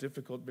saw how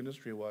difficult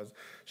ministry was.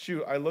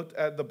 Shoot, I looked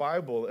at the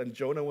Bible, and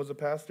Jonah was a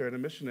pastor and a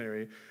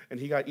missionary, and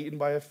he got eaten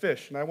by a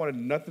fish, and I wanted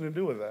nothing to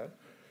do with that.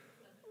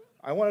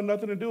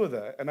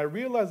 And I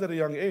realized at a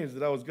young age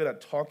that I was good at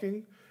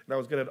talking, and I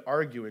was good at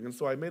arguing, and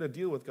so I made a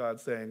deal with God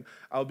saying,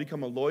 I'll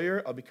become a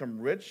lawyer, I'll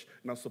become rich,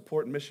 and I'll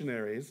support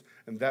missionaries,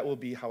 and that will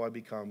be how I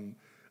become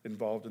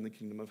involved in the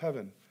kingdom of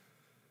heaven.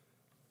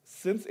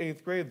 Since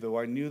 8th grade, though,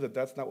 I knew that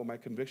that's not what my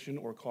conviction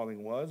or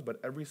calling was, but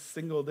every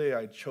single day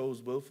I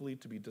chose willfully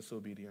to be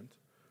disobedient.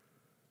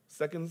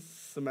 Second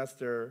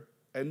semester,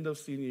 end of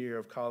senior year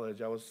of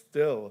college, I was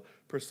still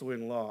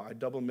pursuing law. I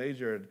double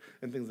majored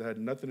in things that had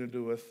nothing to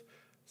do with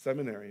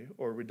seminary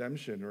or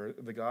redemption or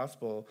the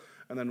gospel.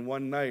 And then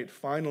one night,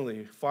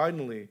 finally,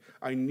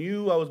 I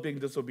knew I was being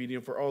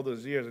disobedient for all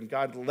those years, and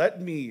God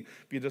let me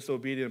be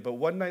disobedient. But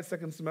one night,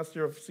 second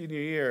semester of senior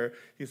year,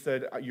 he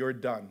said, you're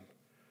done.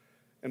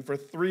 And for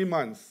 3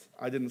 months,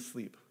 I didn't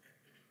sleep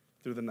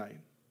through the night.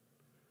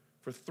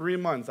 For 3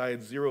 months, I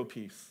had zero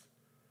peace.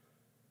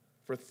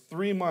 For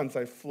 3 months,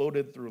 I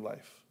floated through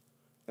life.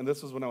 And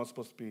this was when I was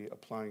supposed to be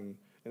applying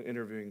and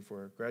interviewing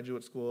for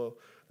graduate school.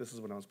 This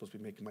is when I was supposed to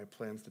be making my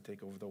plans to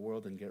take over the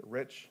world and get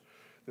rich.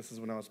 This is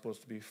when I was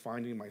supposed to be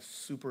finding my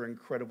super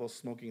incredible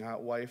smoking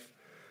hot wife.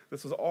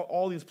 This was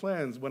all these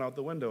plans went out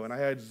the window, and I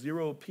had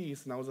zero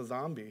peace, and I was a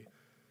zombie.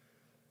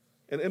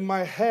 And in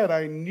my head,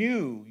 I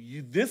knew,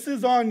 this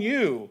is on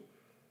you.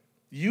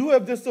 You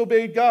have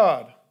disobeyed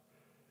God.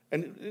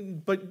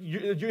 But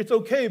it's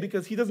okay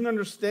because he doesn't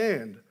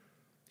understand.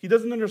 He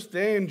doesn't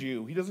understand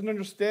you. He doesn't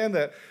understand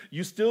that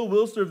you still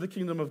will serve the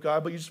kingdom of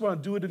God, but you just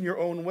want to do it in your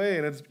own way,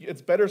 and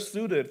it's better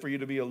suited for you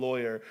to be a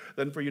lawyer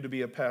than for you to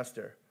be a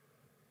pastor.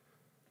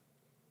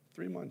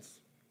 3 months.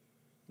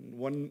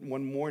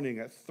 One morning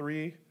at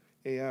 3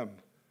 a.m.,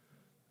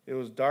 it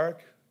was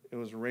dark, it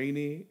was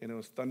rainy, and it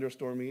was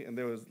thunderstormy, and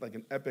there was like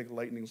an epic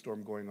lightning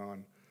storm going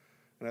on.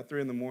 And at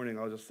 3 in the morning,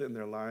 I was just sitting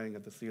there lying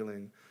at the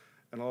ceiling,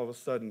 and all of a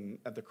sudden,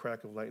 at the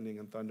crack of lightning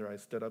and thunder, I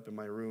stood up in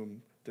my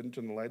room, didn't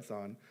turn the lights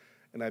on,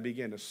 and I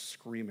began to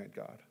scream at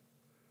God.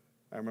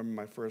 I remember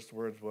my first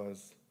words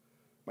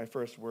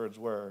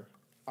were,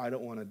 I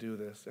don't want to do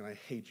this, and I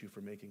hate you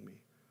for making me.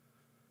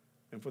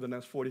 And for the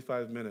next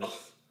 45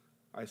 minutes,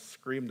 I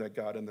screamed at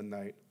God in the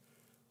night,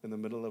 in the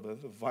middle of a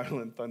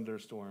violent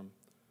thunderstorm.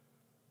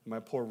 My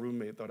poor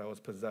roommate thought I was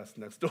possessed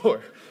next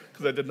door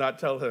because I did not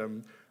tell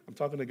him. I'm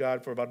talking to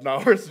God for about an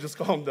hour, so just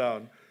calm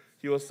down.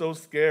 He was so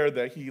scared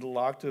that he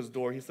locked his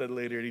door, he said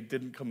later, and he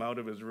didn't come out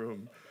of his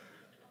room.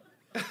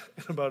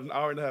 And about an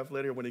hour and a half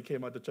later, when he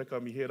came out to check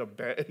on me, he had a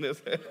bat in his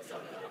hand.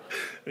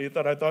 And he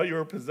thought, I thought you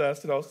were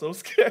possessed, and I was so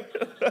scared.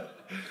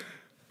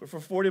 But for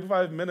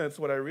 45 minutes,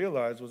 what I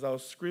realized was I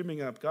was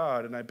screaming at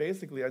God, and I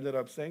basically ended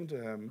up saying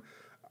to him,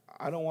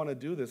 I don't want to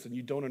do this, and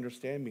you don't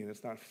understand me, and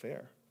it's not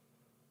fair.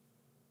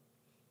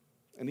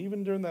 And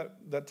even during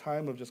that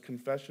time of just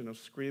confession, of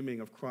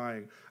screaming, of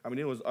crying, I mean,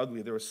 it was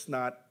ugly. There was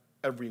snot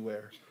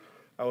everywhere.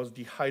 I was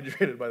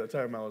dehydrated by the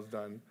time I was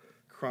done,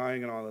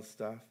 crying and all this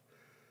stuff.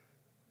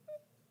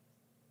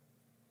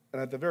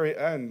 And at the very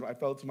end, I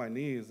fell to my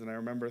knees, and I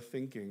remember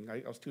thinking,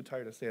 I was too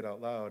tired to say it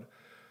out loud,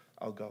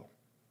 I'll go.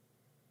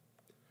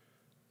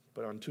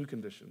 But on 2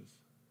 conditions.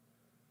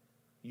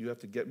 You have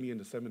to get me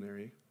into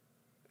seminary,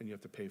 and you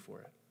have to pay for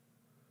it.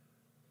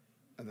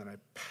 And then I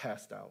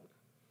passed out.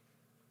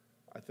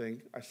 I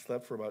think I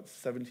slept for about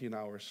 17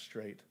 hours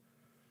straight.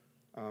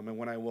 And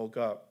when I woke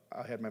up,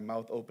 I had my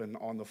mouth open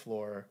on the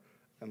floor,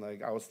 and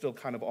like I was still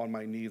kind of on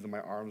my knees, and my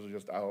arms were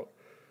just out.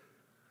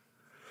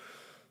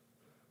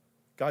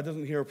 God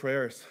doesn't hear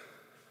prayers.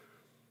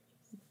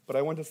 But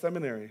I went to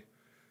seminary,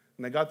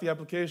 and I got the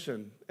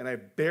application, and I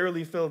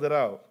barely filled it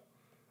out.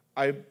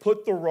 I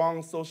put the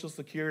wrong social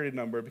security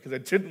number because I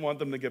didn't want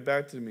them to get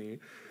back to me.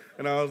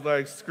 And I was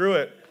like, screw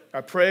it. I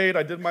prayed,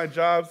 I did my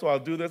job, so I'll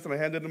do this, and I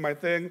handed in my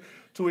thing.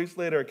 2 weeks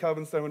later,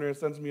 Calvin Seminary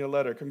sends me a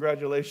letter.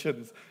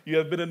 Congratulations, you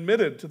have been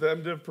admitted to the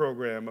MDiv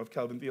program of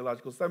Calvin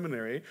Theological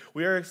Seminary.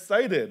 We are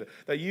excited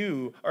that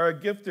you are a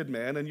gifted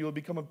man, and you will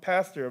become a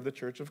pastor of the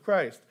Church of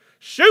Christ.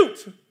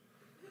 Shoot!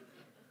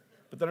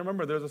 But then I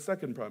remember there's a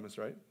second promise,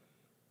 right?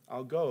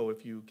 I'll go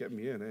if you get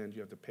me in, and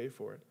you have to pay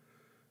for it.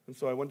 And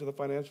so I went to the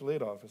financial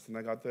aid office, and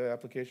I got the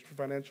application for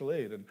financial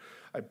aid, and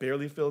I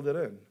barely filled it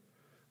in.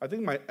 I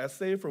think my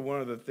essay for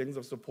one of the things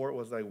of support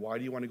was like, why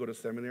do you want to go to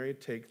seminary?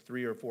 Take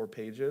 3 or 4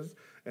 pages,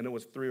 and it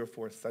was 3 or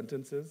 4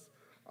 sentences.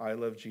 I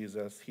love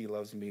Jesus, he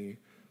loves me,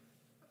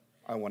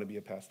 I want to be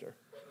a pastor.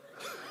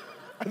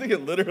 I think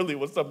it literally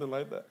was something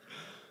like that.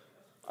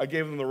 I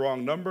gave them the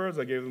wrong numbers,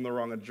 I gave them the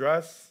wrong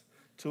address.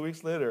 2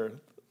 weeks later,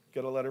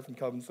 get a letter from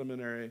Calvin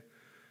Seminary.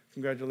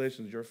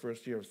 Congratulations, your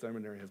first year of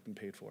seminary has been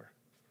paid for.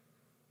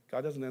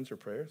 God doesn't answer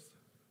prayers.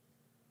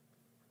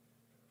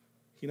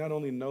 He not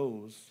only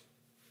knows,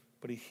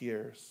 but he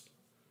hears.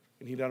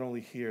 And he not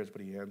only hears,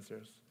 but he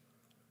answers.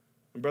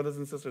 And brothers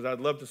and sisters, I'd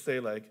love to say,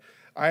 like,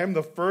 I am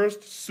the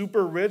first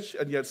super rich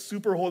and yet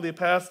super holy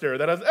pastor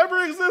that has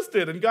ever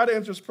existed, and God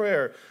answers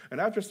prayer.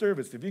 And after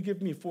service, if you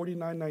give me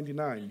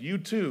 $49.99, you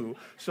too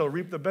shall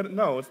reap the benefit.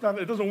 No, it's not.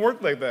 It doesn't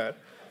work like that.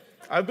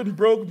 I've been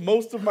broke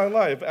most of my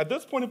life. At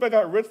this point, if I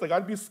got rich, like,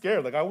 I'd be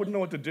scared. Like, I wouldn't know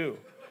what to do.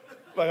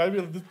 Like,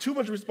 I'd be too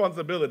much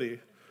responsibility.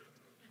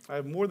 I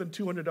have more than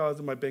 $200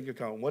 in my bank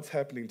account. What's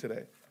happening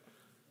today?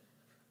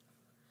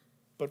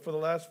 But for the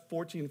last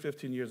 14,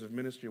 15 years of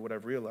ministry, what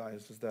I've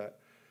realized is that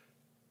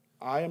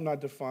I am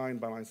not defined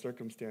by my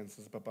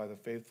circumstances, but by the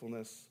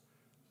faithfulness,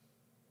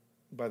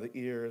 by the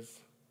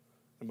ears,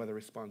 and by the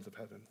response of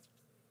heaven.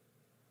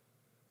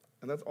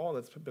 And that's all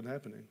that's been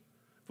happening.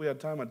 If we had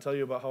time, I'd tell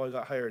you about how I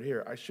got hired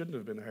here. I shouldn't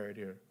have been hired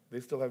here.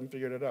 They still haven't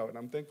figured it out, and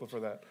I'm thankful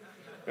for that.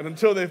 And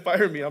until they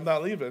fire me, I'm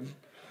not leaving.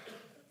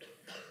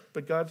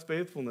 But God's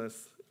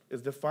faithfulness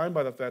is defined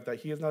by the fact that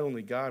he is not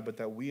only God, but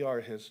that we are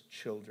his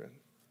children.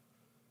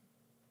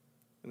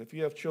 And if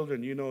you have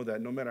children, you know that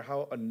no matter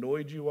how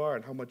annoyed you are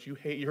and how much you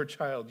hate your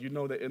child, you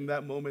know that in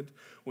that moment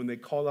when they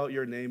call out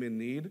your name in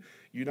need,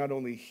 you not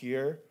only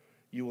hear,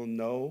 you will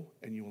know,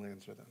 and you will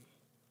answer them.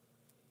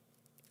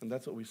 And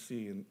that's what we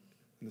see in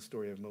the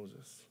story of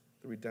Moses,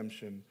 the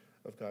redemption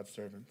of God's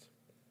servant.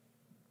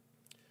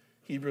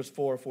 Hebrews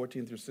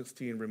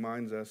 4:14-16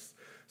 reminds us,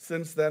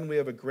 since then we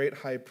have a great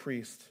high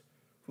priest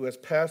who has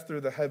passed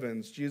through the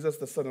heavens, Jesus,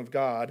 the Son of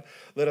God,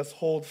 let us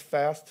hold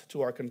fast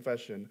to our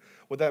confession.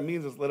 What that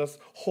means is let us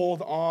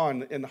hold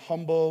on in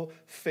humble,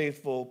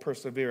 faithful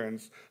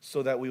perseverance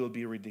so that we will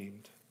be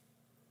redeemed.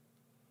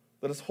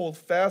 Let us hold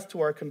fast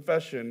to our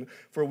confession,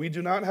 for we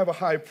do not have a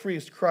high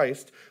priest,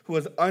 Christ, who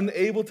is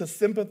unable to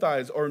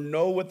sympathize or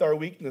know with our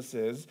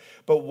weaknesses,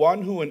 but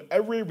one who in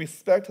every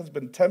respect has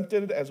been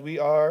tempted as we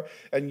are,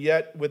 and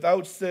yet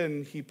without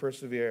sin he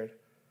persevered.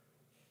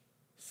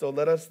 So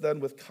let us then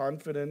with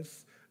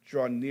confidence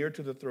draw near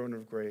to the throne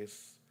of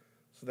grace,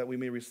 so that we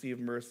may receive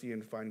mercy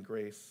and find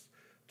grace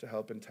to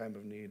help in time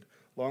of need.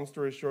 Long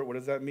story short, what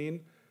does that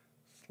mean?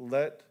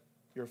 Let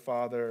your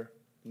Father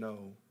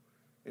know,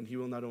 and he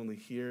will not only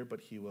hear,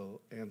 but he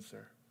will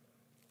answer.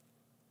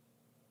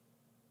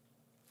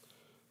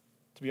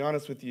 To be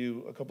honest with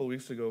you, a couple of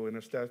weeks ago in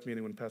our staff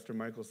meeting when Pastor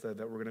Michael said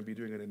that we're going to be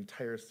doing an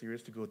entire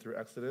series to go through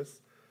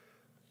Exodus,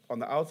 on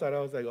the outside I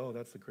was like, oh,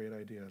 that's a great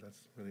idea. That's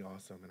really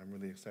awesome, and I'm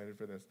really excited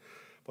for this.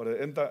 But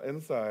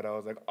inside I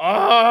was like,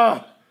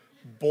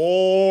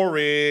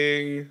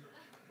 boring.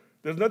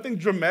 There's nothing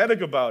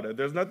dramatic about it.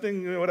 There's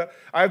nothing,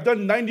 I've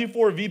done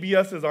 94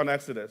 VBSs on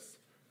Exodus.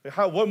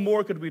 What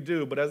more could we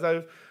do? But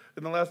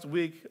in the last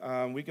week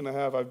and a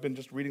half, I've been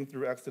just reading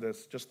through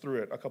Exodus, just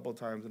through it a couple of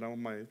times, and I'm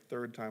on my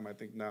third time, I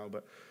think, now.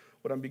 But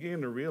what I'm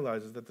beginning to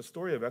realize is that the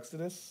story of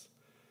Exodus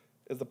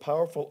is the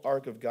powerful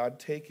arc of God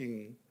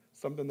taking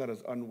something that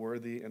is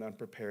unworthy and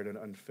unprepared and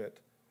unfit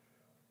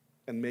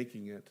and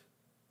making it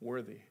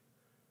worthy,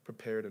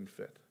 prepared, and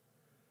fit.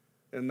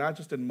 And not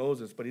just in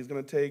Moses, but he's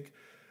going to take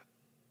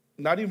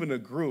not even a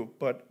group,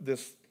 but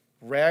this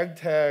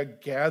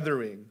ragtag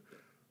gathering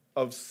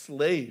of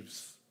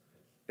slaves,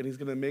 and he's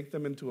going to make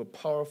them into a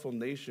powerful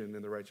nation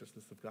in the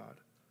righteousness of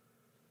God.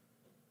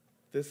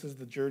 This is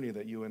the journey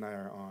that you and I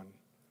are on.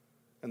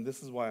 And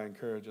this is why I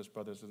encourage us,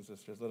 brothers and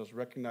sisters. Let us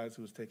recognize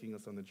who's taking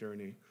us on the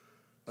journey.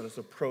 Let us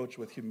approach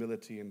with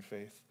humility and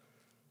faith.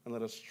 And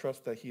let us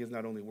trust that he is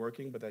not only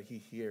working, but that he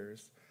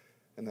hears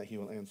and that he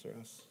will answer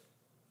us.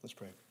 Let's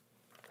pray.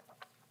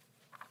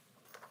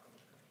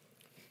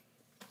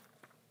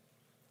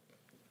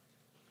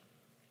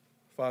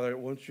 Father,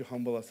 won't you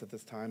humble us at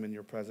this time in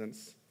your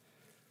presence?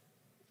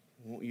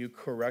 Won't you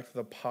correct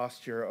the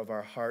posture of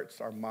our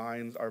hearts, our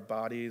minds, our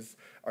bodies,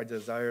 our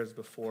desires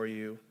before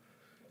you?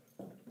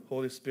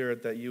 Holy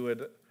Spirit, that you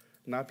would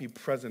not be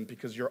present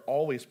because you're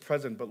always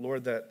present, but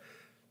Lord, that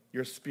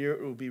your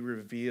Spirit will be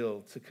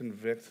revealed to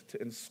convict,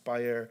 to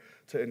inspire,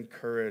 to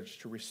encourage,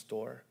 to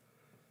restore.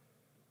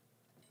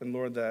 And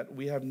Lord, that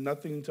we have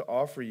nothing to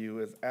offer you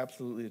is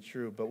absolutely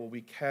true, but what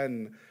we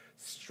can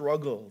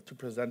struggle to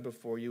present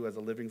before you as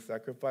a living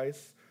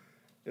sacrifice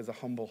is a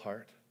humble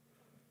heart,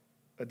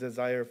 a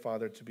desire,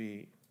 Father, to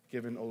be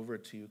given over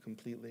to you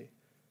completely.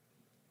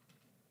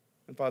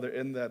 And Father,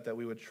 in that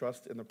we would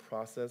trust in the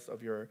process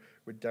of your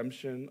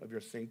redemption, of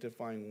your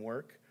sanctifying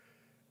work,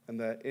 and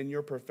that in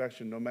your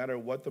perfection, no matter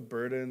what the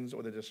burdens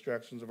or the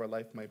distractions of our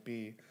life might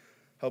be,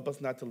 help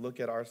us not to look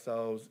at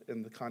ourselves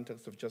in the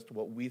context of just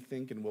what we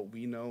think and what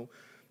we know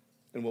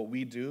and what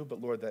we do, but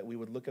Lord, that we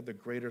would look at the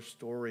greater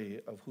story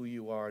of who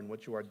you are and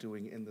what you are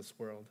doing in this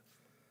world.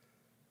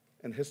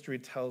 And history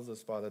tells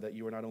us, Father, that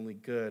you are not only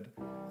good,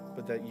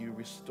 but that you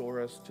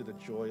restore us to the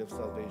joy of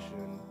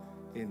salvation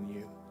in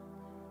you.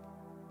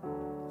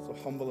 So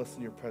humble us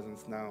in your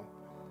presence now.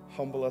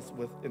 Humble us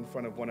in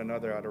front of one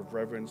another out of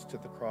reverence to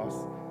the cross.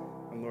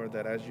 And Lord,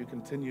 that as you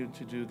continue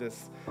to do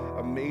this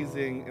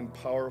amazing and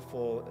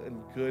powerful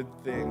and good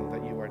thing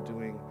that you are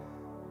doing,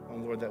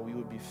 and Lord, that we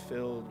would be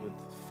filled with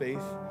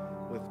faith,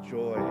 with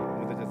joy,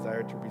 and with a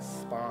desire to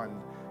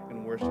respond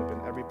in worship in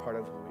every part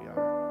of who we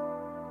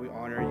are. We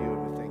honor you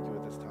and we thank you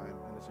at this time.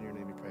 And it's in your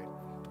name we pray.